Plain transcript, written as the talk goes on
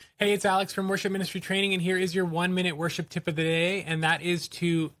Hey, it's Alex from Worship Ministry Training, and here is your 1-minute worship tip of the day, and that is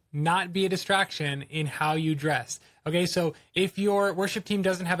to not be a distraction in how you dress. Okay, so if your worship team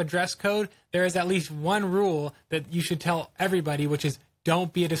doesn't have a dress code, there is at least one rule that you should tell everybody, which is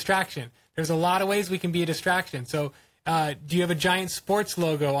don't be a distraction. There's a lot of ways we can be a distraction. So do you have a giant sports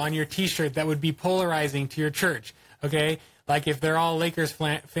logo on your t-shirt that would be polarizing to your church? Okay, like if they're all Lakers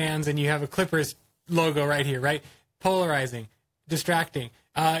fans and you have a Clippers logo right here, right? Polarizing, distracting.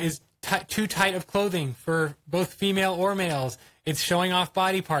 Is too tight of clothing for both female or males. It's showing off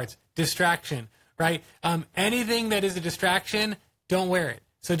body parts. Distraction, right? Anything that is a distraction, don't wear it.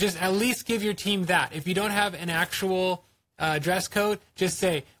 So just at least give your team that. If you don't have an actual dress code, just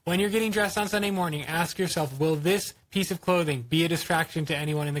say, when you're getting dressed on Sunday morning, ask yourself, will this piece of clothing be a distraction to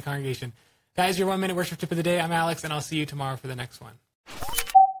anyone in the congregation? That is your 1-minute worship tip of the day. I'm Alex, and I'll see you tomorrow for the next one.